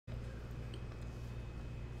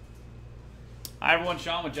Hi everyone,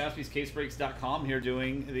 Sean with JaspysCaseBreaks.com here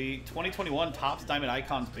doing the 2021 Topps Diamond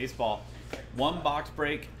Icons Baseball. One box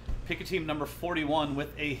break, pick a team number 41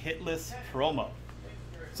 with a hitless promo.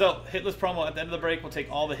 So, hitless promo, at the end of the break, we'll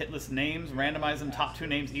take all the hitless names, randomize them, top two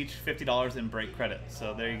names each, $50 in break credit.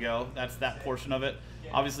 So there you go, that's that portion of it.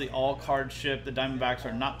 Obviously all cards shipped, the Diamondbacks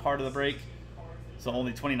are not part of the break, so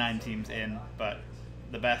only 29 teams in, but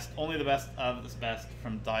the best, only the best of the best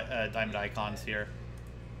from Diamond Icons here.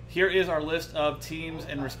 Here is our list of teams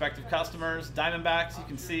and respective customers. Diamondbacks, you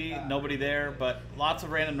can see nobody there, but lots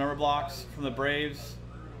of random number blocks from the Braves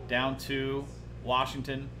down to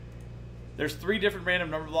Washington. There's three different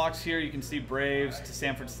random number blocks here. You can see Braves to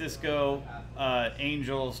San Francisco,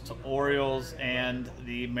 Angels to Orioles, and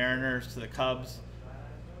the Mariners to the Cubs.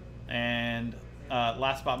 And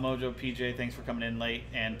Last Spot Mojo, PJ, thanks for coming in late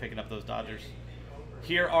and picking up those Dodgers.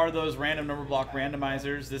 Here are those random number block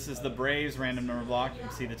randomizers. This is the Braves random number block. You can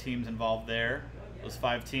see the teams involved there, those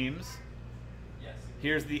 5 teams.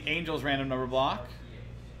 Here's the Angels random number block.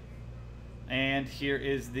 And here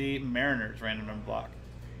is the Mariners random number block.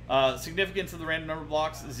 Significance of the random number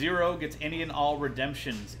blocks: 0 gets any and all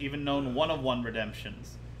redemptions, even known 1-of-1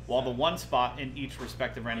 redemptions, while the 1 spot in each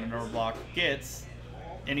respective random number block gets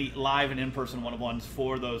any live and in-person 1-of-1s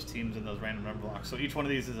for those teams in those random number blocks. So each one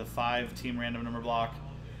of these is a 5-team random number block.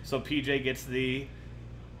 So PJ gets the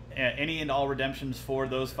any and all redemptions for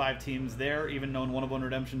those 5 teams there, even known 1-of-1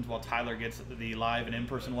 redemptions, while Tyler gets the live and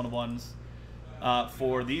in-person 1-of-1s.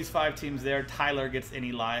 For these 5 teams there, Tyler gets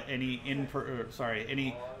any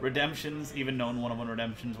redemptions, even known 1-of-1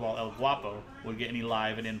 redemptions, while El Guapo would get any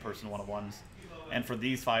live and in-person 1-of-1s. And for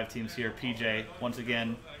these 5 teams here, PJ, once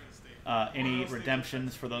again, any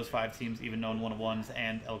redemptions for those 5 teams, even known 1-of-1s,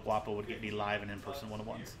 and El Guapo would get any live and in-person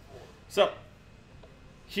 1-of-1s. So,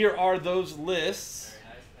 here are those lists,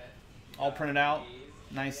 all printed out,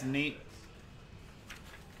 nice and neat,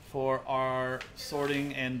 for our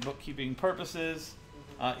sorting and bookkeeping purposes.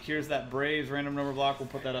 Here's that Braves random number block. We'll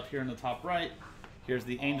put that up here in the top right. Here's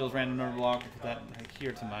the Angels random number block. We'll put that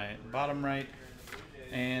here to my bottom right.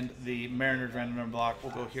 And the Mariners random number block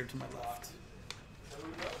will go here to my left.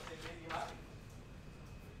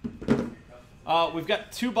 We've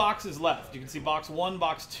got 2 boxes left. You can see box 1,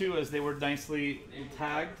 box 2 as they were nicely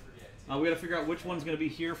tagged. We got to figure out which one's going to be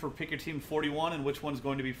here for Pick Your Team 41 and which one's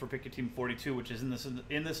going to be for Pick Your Team 42, which is in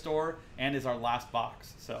the store and is our last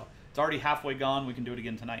box. So it's already halfway gone. We can do it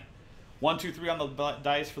again tonight. 1, 2, 3 on the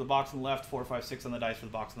dice for the box on the left. 4, 5, 6 on the dice for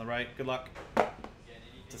the box on the right. Good luck.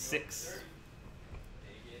 It's a 6.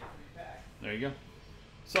 There you go.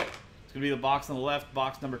 So it's going to be the box on the left,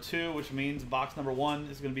 box number 2, which means box number 1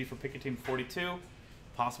 is going to be for Pick Your Team 42,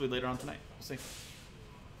 possibly later on tonight. We'll see.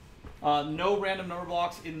 No random number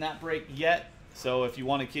blocks in that break yet, so if you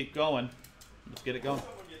want to keep going, let's get it going.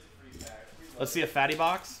 Let's see a fatty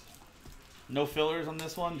box. No fillers on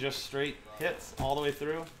this one, just straight hits all the way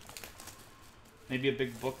through. Maybe a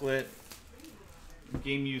big booklet,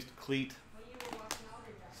 game-used cleat,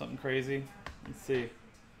 something crazy. Let's see.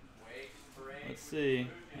 Let's see.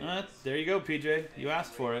 There you go, PJ. You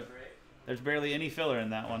asked for it. There's barely any filler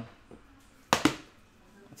in that one.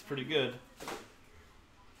 That's pretty good.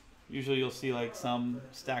 Usually you'll see like some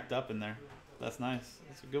stacked up in there. That's nice.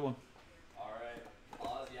 That's a good one. All right.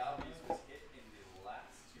 All of the obvious was hit in the last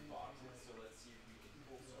 2 boxes, so let's see if we can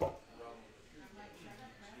pull some from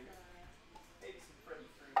maybe some Freddie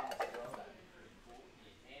Freeman as well. That'd be pretty cool.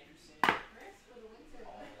 Ian Anderson,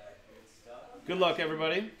 all that good stuff. Good luck,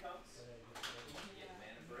 everybody.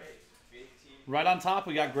 Right on top,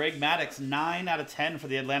 we got Greg Maddux, 9 out of 10 for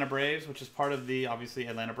the Atlanta Braves, which is part of the, obviously,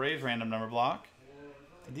 Atlanta Braves random number block.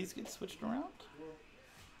 Did these get switched around?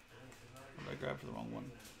 Or did I grab for the wrong one?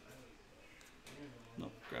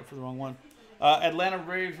 No, grab for the wrong one. Atlanta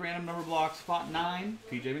Braves random number block, spot 9,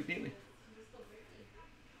 PJ McNeely.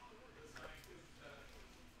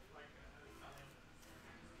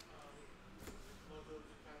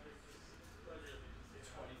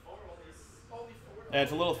 Yeah,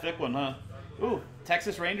 it's a little thick one, huh? Ooh,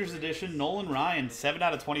 Texas Rangers edition, Nolan Ryan, 7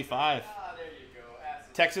 out of 25. There you go.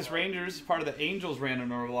 Texas Rangers, part of the Angels random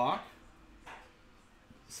number block.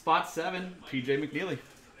 Spot 7, PJ McNeely.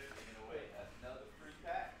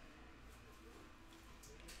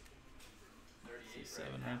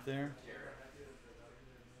 7 right there.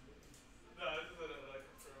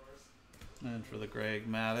 And for the Greg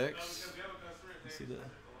Maddux, you see the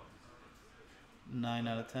 9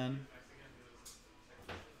 out of 10.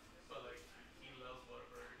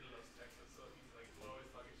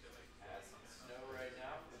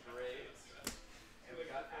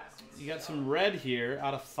 You got some red here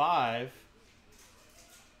out of 5.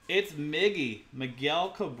 It's Miggy, Miguel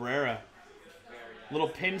Cabrera. Little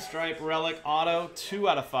pinstripe relic auto, 2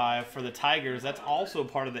 out of 5 for the Tigers. That's also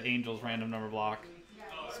part of the Angels random number block.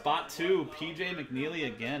 Spot 2, PJ McNeely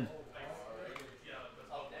again.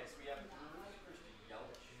 Up next, we have Christian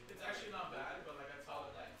Yelich. It's actually not bad, but like I saw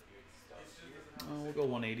that good stuff. Oh, we'll go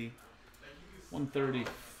 180. 130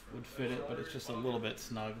 would fit it, but it's just a little bit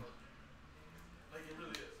snug.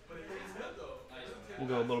 We'll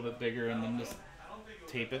go a little bit bigger and then just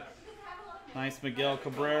tape it. Nice Miguel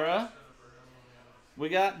Cabrera. We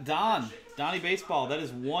got Donnie Baseball. That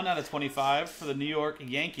is 1 out of 25 for the New York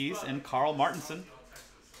Yankees and Carl Martinson.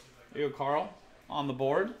 There you go, Carl, on the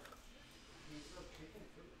board.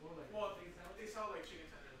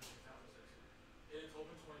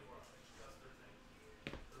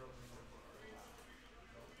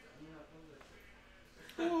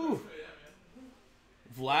 Ooh.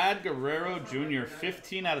 Vlad Guerrero Jr.,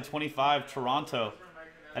 15 out of 25, Toronto.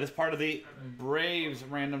 That is part of the Braves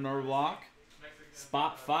random number block.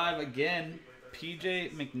 Spot 5 again,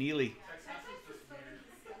 PJ McNeely.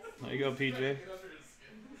 There you go, PJ.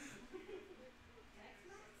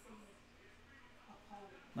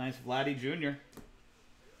 Nice Vladdy Jr.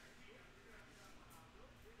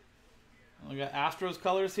 We got Astros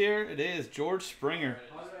colors here. It is George Springer.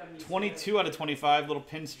 22 out of 25, little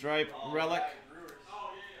pinstripe relic.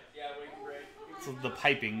 So the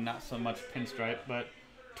piping, not so much pinstripe, but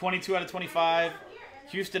 22 out of 25.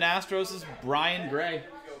 Houston Astros is Brian Gray.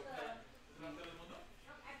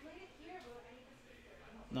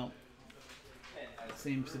 No.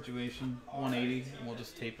 Same situation, 180, and we'll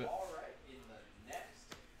just tape it.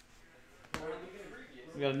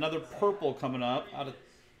 We got another purple coming up out of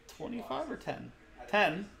 25 or 10?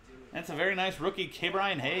 10. That's a very nice rookie, K.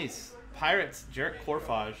 Brian Hayes. Pirates, Jarrett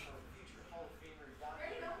Corfage.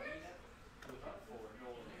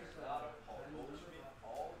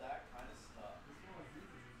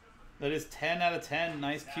 That is 10 out of 10.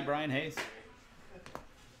 Nice K. Brian Hayes.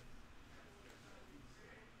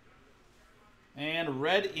 And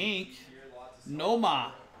red ink,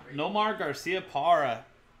 Nomar Garcia Parra.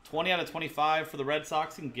 20 out of 25 for the Red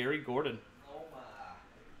Sox and Gary Gordon.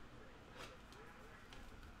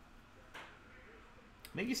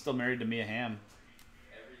 I think he's still married to Mia Hamm.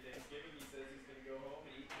 Every Thanksgiving he says he's going to go home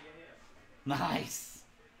and eat Mia Hamm. Nice.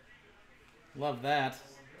 Love that.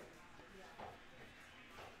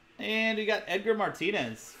 And we got Edgar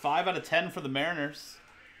Martinez. 5 out of 10 for the Mariners.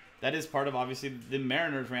 That is part of, obviously, the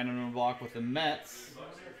Mariners random number block with the Mets.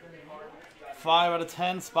 5 out of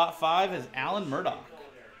 10. Spot 5 is Alan Murdoch.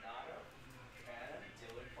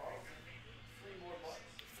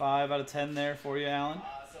 5 out of 10 there for you, Alan.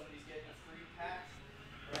 Somebody's getting a free pack.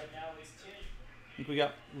 Right now it's Tim. I think we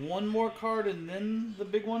got one more card and then the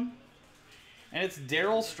big one. And it's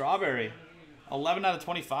Darryl Strawberry. 11 out of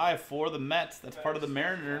 25 for the Mets. That's part of the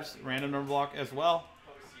Mariners random number block as well.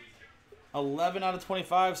 11 out of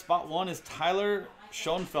 25. Spot 1 is Tyler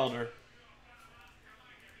Schoenfelder.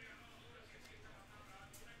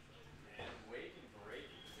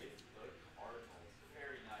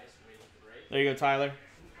 There you go, Tyler.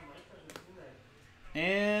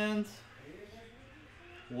 And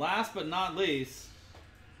last but not least,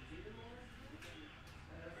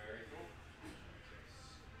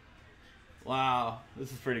 wow,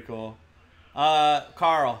 this is pretty cool.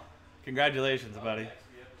 Carl, congratulations, buddy.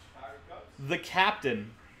 The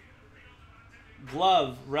Captain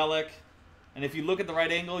glove relic, and if you look at the right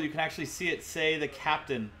angle, you can actually see it say the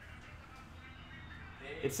Captain.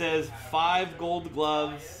 It says 5 gold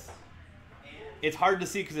gloves. It's hard to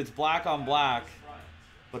see because it's black on black,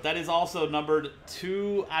 but that is also numbered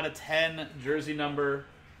 2 out of 10 jersey number.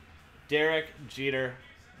 Derek Jeter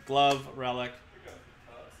glove relic.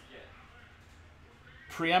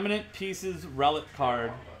 Preeminent Pieces relic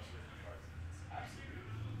card.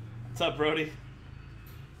 What's up, Brody?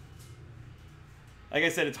 Like I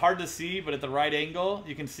said, it's hard to see, but at the right angle,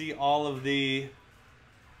 you can see all of the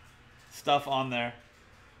stuff on there.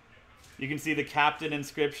 You can see the Captain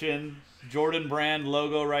inscription, Jordan Brand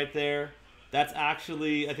logo right there. That's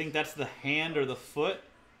actually, I think that's the hand or the foot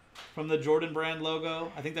from the Jordan Brand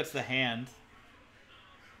logo. I think that's the hand.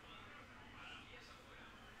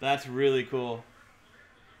 That's really cool.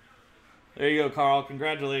 There you go, Carl.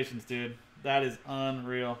 Congratulations, dude. That is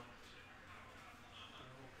unreal.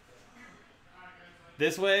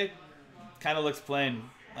 This way, kind of looks plain.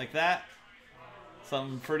 Like that,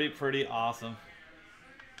 something pretty awesome.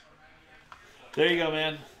 There you go,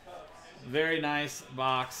 man. Very nice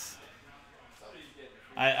box.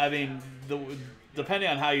 I mean, depending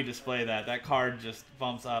on how you display that, that card just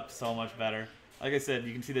bumps up so much better. Like I said,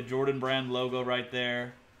 you can see the Jordan Brand logo right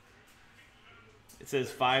there. It says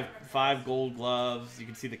five gold gloves. You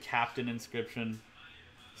can see the Captain inscription.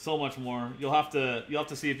 So much more. You'll have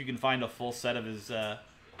to see if you can find a full set of his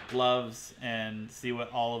gloves and see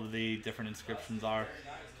what all of the different inscriptions are.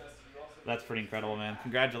 That's pretty incredible, man.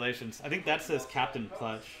 Congratulations. I think that says Captain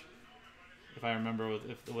Clutch, if I remember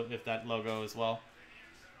if that logo as well.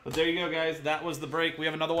 But there you go, guys. That was the break. We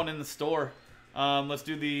have another one in the store. Let's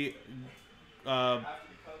do the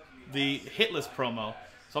hit list promo.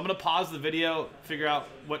 So I'm going to pause the video, figure out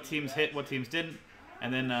what teams hit, what teams didn't,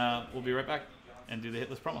 and then we'll be right back and do the hit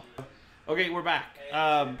list promo. Okay, we're back.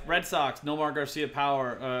 Red Sox, Nomar Garcia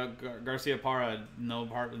Parra, no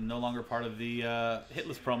longer part of the hit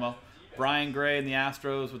list promo. Brian Gray and the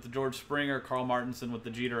Astros with the George Springer, Carl Martinson with the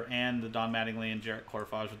Jeter and the Don Mattingly, and Jarrett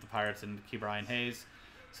Corfage with the Pirates and Key Brian Hayes.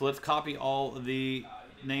 So let's copy all the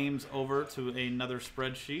names over to another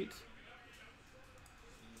spreadsheet.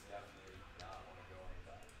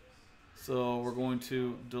 So we're going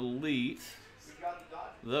to delete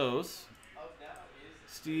those.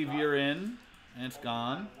 Steve, you're in, and it's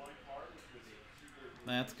gone.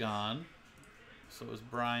 That's gone. So is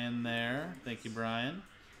Brian there? Thank you, Brian.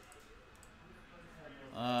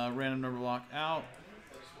 Random number block out.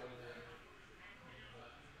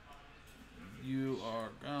 You are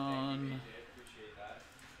gone.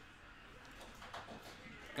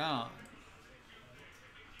 Gone.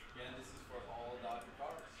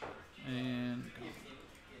 And gone.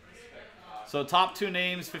 So top 2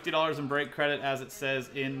 names, $50 in break credit, as it says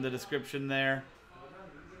in the description there.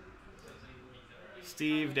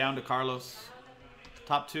 Steve down to Carlos.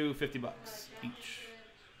 Top 2, $50 each.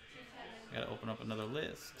 Gotta open up another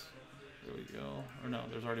list. There we go. Or no,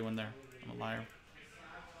 there's already one there. I'm a liar.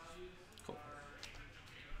 Cool.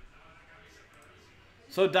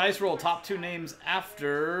 So dice roll, top 2 names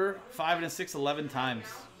after 5 and a 6, 11 times.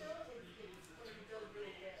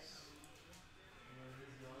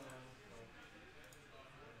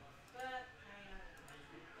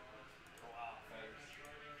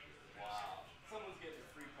 Someone's getting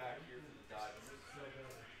a free pack here for the dice.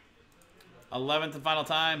 11th and final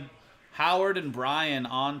time. Howard and Brian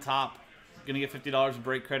on top. Gonna get $50 of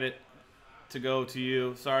break credit to go to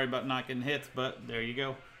you. Sorry about not getting hits, but there you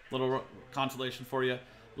go. Little consolation for you.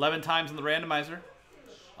 11 times in the randomizer.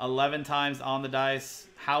 11 times on the dice.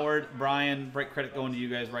 Howard, Brian, break credit going to you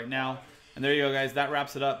guys right now. And there you go, guys. That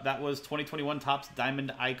wraps it up. That was 2021 Topps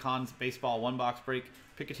Diamond Icons Baseball 1-box break.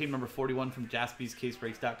 Pick a team number 41 from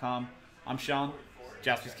JaspysCaseBreaks.com. I'm Sean,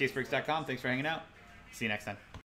 JaspysCaseBreaks.com. Thanks for hanging out. See you next time.